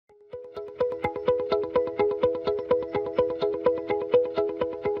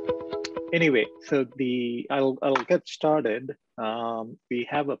Anyway, so I'll get started. We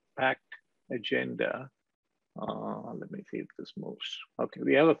have a packed agenda. Let me see if this moves. Okay,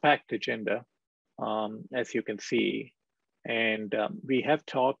 we have a packed agenda, as you can see, and we have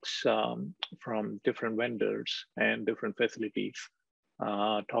talks from different vendors and different facilities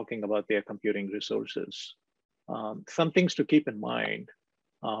talking about their computing resources. Some things to keep in mind.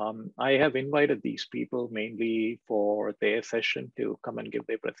 I have invited these people mainly for their session to come and give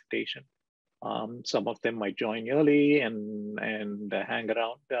their presentation. Some of them might join early and hang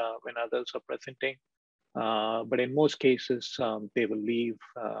around when others are presenting. But in most cases, they will leave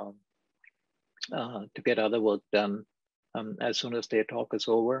to get other work done as soon as their talk is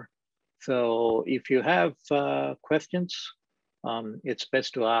over. So if you have questions, it's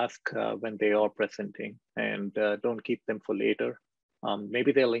best to ask when they are presenting, and don't keep them for later.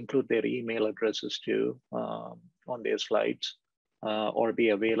 Maybe they'll include their email addresses too on their slides, or be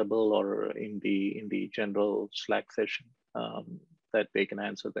available or in the general Slack session that they can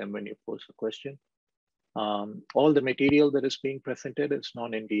answer them when you post a question. All the material that is being presented is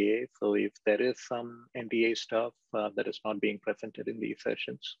non-NDA. So if there is some NDA stuff that is not being presented in these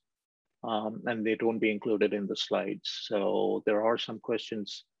sessions, and they don't be included in the slides. So there are some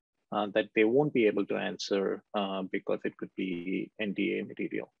questions that they won't be able to answer because it could be NDA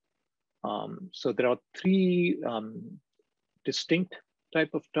material. So there are three distinct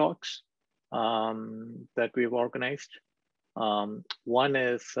type of talks that we've organized. One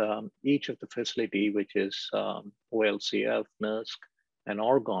is each of the facility, which is OLCF, NERSC, and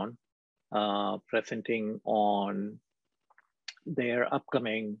Argonne, presenting on their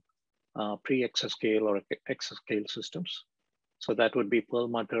upcoming pre-exascale or exascale systems. So that would be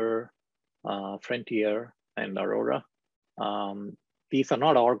Perlmutter, Frontier, and Aurora. These are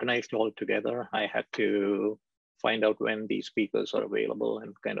not organized all together. I had to find out when these speakers are available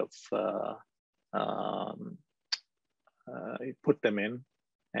and kind of put them in.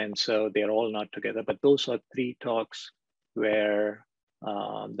 And so they're all not together, but those are three talks where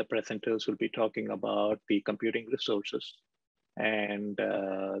the presenters will be talking about the computing resources and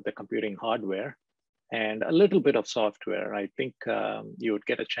the computing hardware and a little bit of software. I think you would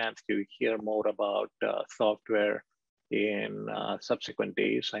get a chance to hear more about software in subsequent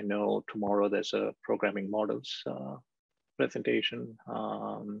days. I know tomorrow there's a programming models presentation,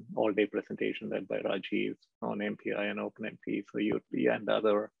 all-day presentation led by Rajiv on MPI and OpenMP. So and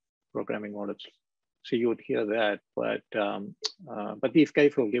other programming models. So you would hear that, but these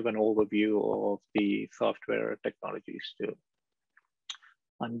guys will give an overview of the software technologies too.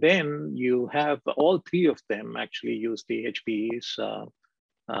 And then you have all three of them actually use the HPE's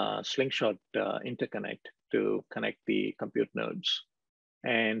Slingshot interconnect to connect the compute nodes.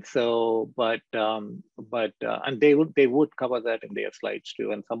 And so, and they would cover that in their slides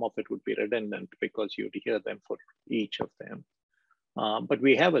too, and some of it would be redundant because you'd hear them for each of them. But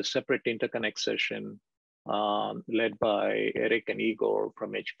we have a separate interconnect session led by Eric and Igor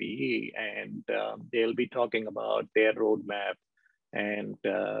from HPE, and they'll be talking about their roadmap and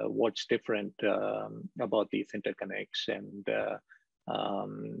what's different about these interconnects, and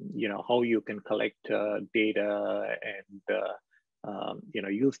how you can collect data and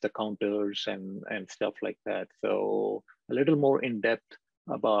use the counters and stuff like that. So a little more in depth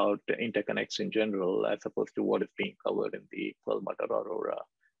about interconnects in general, as opposed to what is being covered in the Perlmutter, Aurora,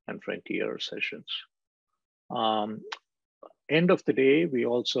 and Frontier sessions. End of the day, we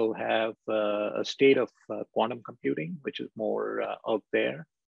also have a state of quantum computing, which is more out there.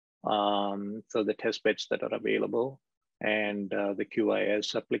 So the test beds that are available and the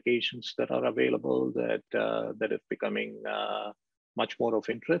QIS applications that are available that is becoming much more of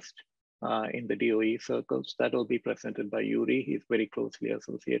interest in the DOE circles. That will be presented by Yuri. He's very closely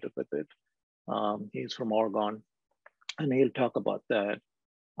associated with it. He's from Argonne, and he'll talk about that.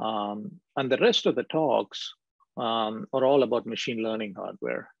 And the rest of the talks are all about machine learning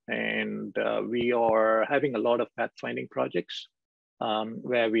hardware. And we are having a lot of pathfinding projects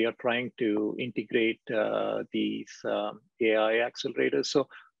where we are trying to integrate these AI accelerators. So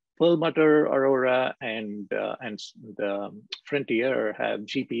Perlmutter, Aurora, and the Frontier have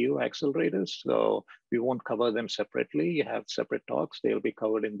GPU accelerators. So we won't cover them separately. You have separate talks. They'll be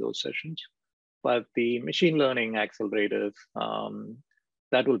covered in those sessions. But the machine learning accelerators,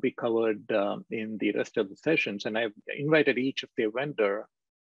 that will be covered in the rest of the sessions. And I've invited each of the vendors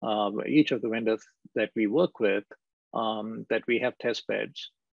that we work with, that we have test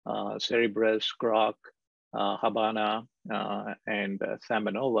beds, Cerebrus, Grok, Habana, and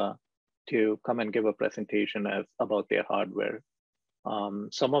Samanova, to come and give a presentation about their hardware.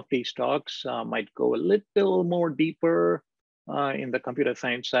 Some of these talks might go a little more deeper in the computer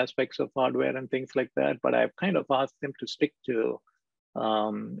science aspects of hardware and things like that, but I've kind of asked them to stick to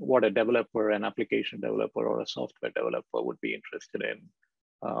what a developer, an application developer or a software developer would be interested in,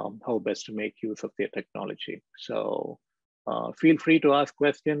 how best to make use of their technology. So feel free to ask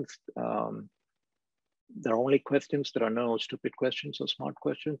questions. There are only questions. There are no stupid questions or smart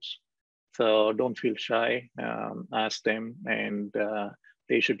questions. So don't feel shy, ask them, and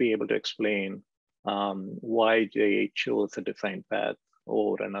they should be able to explain why they chose a design path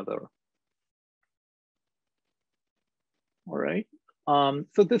over another. All right.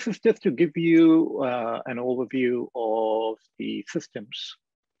 So this is just to give you an overview of the systems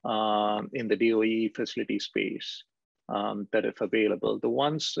in the DOE facility space that is available. The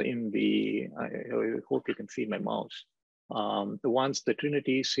ones in the, I hope you can see my mouse. The ones, the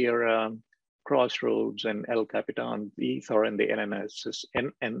Trinity, Sierra, Crossroads, and El Capitan, these are in the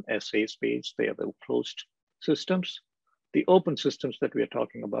NNSA space. They are the closed systems. The open systems that we are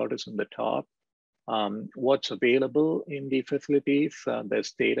talking about is in the top. What's available in the facilities,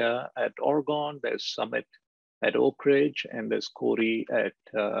 there's data at Argonne, there's Summit at Oak Ridge, and there's Corey at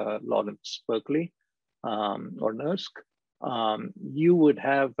Lawrence Berkeley or NERSC. You would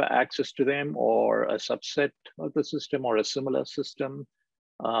have access to them or a subset of the system or a similar system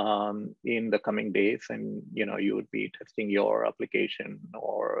in the coming days, and you would be testing your application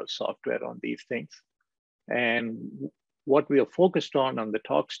or software on these things. And what we are focused on the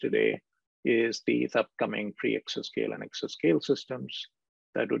talks today is these upcoming pre-exascale and exascale systems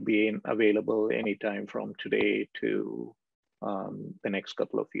that would be available anytime from today to the next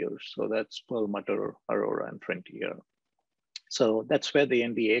couple of years. So that's Perlmutter, Aurora, and Frontier. So that's where the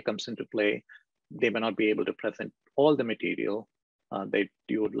NDA comes into play. They may not be able to present all the material that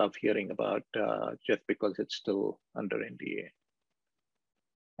you would love hearing about just because it's still under NDA.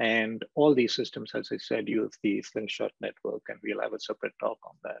 And all these systems, as I said, use the Slingshot network, and we'll have a separate talk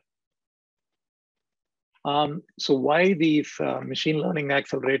on that. So why these machine learning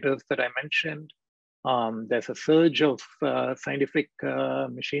accelerators that I mentioned? There's a surge of scientific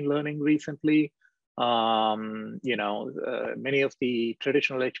machine learning recently. Many of the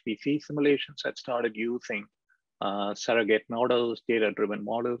traditional HPC simulations had started using surrogate models, data-driven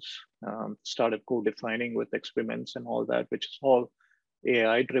models, started co-designing with experiments and all that, which is all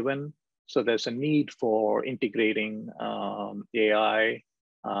AI-driven. So there's a need for integrating AI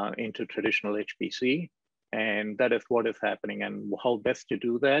into traditional HPC. And that is what is happening, and how best to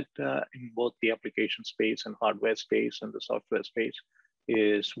do that in both the application space and hardware space and the software space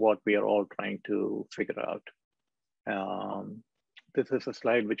is what we are all trying to figure out. This is a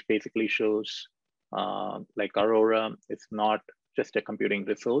slide which basically shows like Aurora, it's not just a computing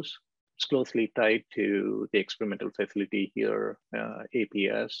resource. It's closely tied to the experimental facility here,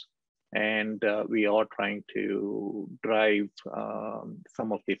 APS. And we are trying to drive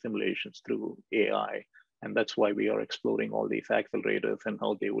some of the simulations through AI. And that's why we are exploring all these accelerators and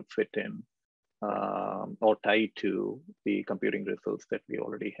how they would fit in or tie to the computing resource that we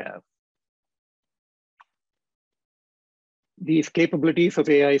already have. These capabilities of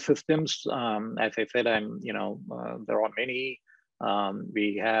AI systems, as I said, there are many.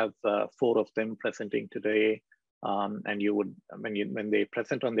 We have 4 of them presenting today. And you would, when they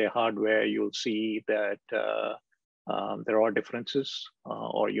present on their hardware, you'll see that there are differences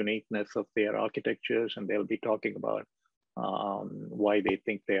or uniqueness of their architectures, and they'll be talking about why they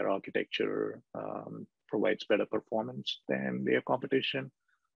think their architecture provides better performance than their competition.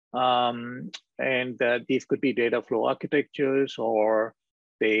 These could be data flow architectures, or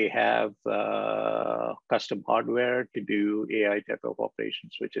they have custom hardware to do AI type of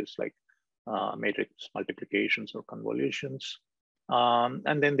operations, which is like matrix multiplications or convolutions.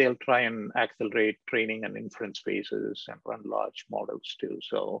 And then they'll try and accelerate training and inference phases and run large models too.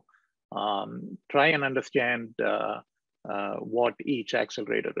 So try and understand what each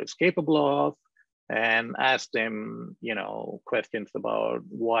accelerator is capable of, and ask them, questions about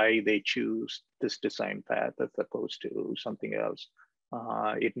why they choose this design path as opposed to something else.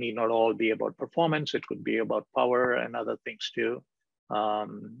 It need not all be about performance. It could be about power and other things too.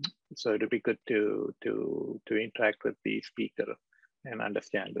 So it'd be good to interact with the speaker and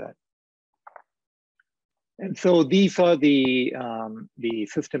understand that. And so these are the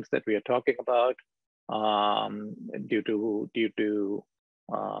systems that we are talking about. Due to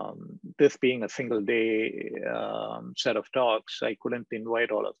this being a single day set of talks, I couldn't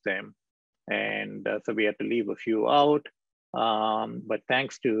invite all of them. And so we had to leave a few out. But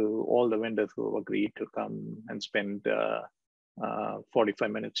thanks to all the vendors who agreed to come and spend 45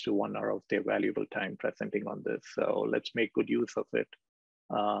 minutes to 1 hour of their valuable time presenting on this. So let's make good use of it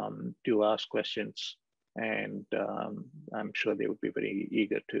to ask questions. and I'm sure they would be very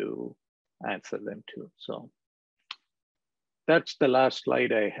eager to answer them too. So that's the last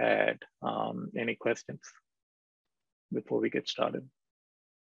slide I had. Any questions before we get started?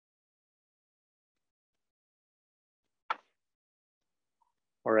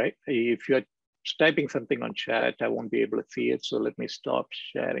 All right, if you're typing something on chat, I won't be able to see it. So let me stop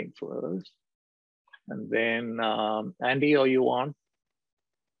sharing first. And then Andy, are you on?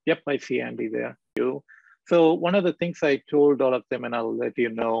 Yep, I see Andy there. So one of the things I told all of them, and I'll let you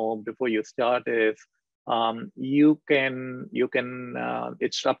know before you start, is it's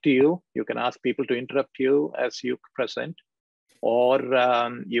up to you. You can ask people to interrupt you as you present, or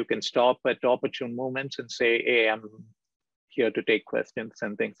you can stop at opportune moments and say, hey, I'm here to take questions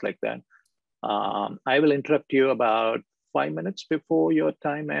and things like that. I will interrupt you about 5 minutes before your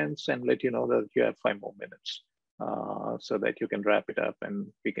time ends and let you know that you have 5 more minutes so that you can wrap it up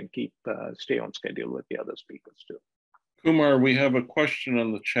and we can stay on schedule with the other speakers too. Kumar, we have a question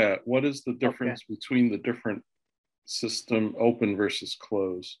on the chat. What is the difference between the different system, open versus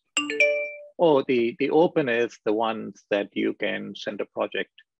closed? Oh, the open is the ones that you can send a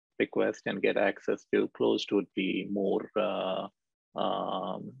project request and get access to. Closed would be more,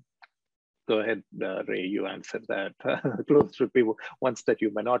 go ahead, Ray, you answered that. Closed would be ones that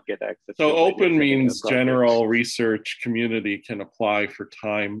you may not get access to. So open means general research community can apply for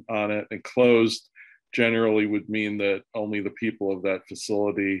time on it, and closed generally would mean that only the people of that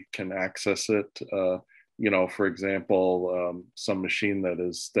facility can access it. You know, for example, some machine that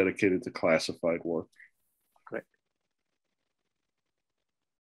is dedicated to classified work. Correct.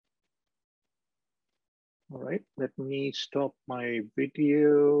 All right, let me stop my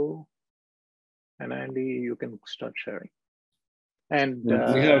video. And Andy, you can start sharing. And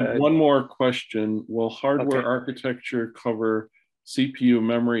we have one more question. Will hardware architecture cover CPU,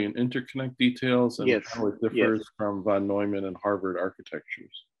 memory, and interconnect details, and how it differs from von Neumann and Harvard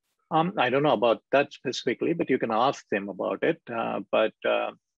architectures? I don't know about that specifically, but you can ask them about it. But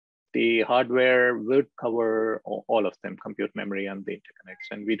the hardware would cover all of them, compute, memory, and the interconnects.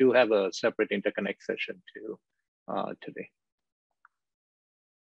 And we do have a separate interconnect session too today.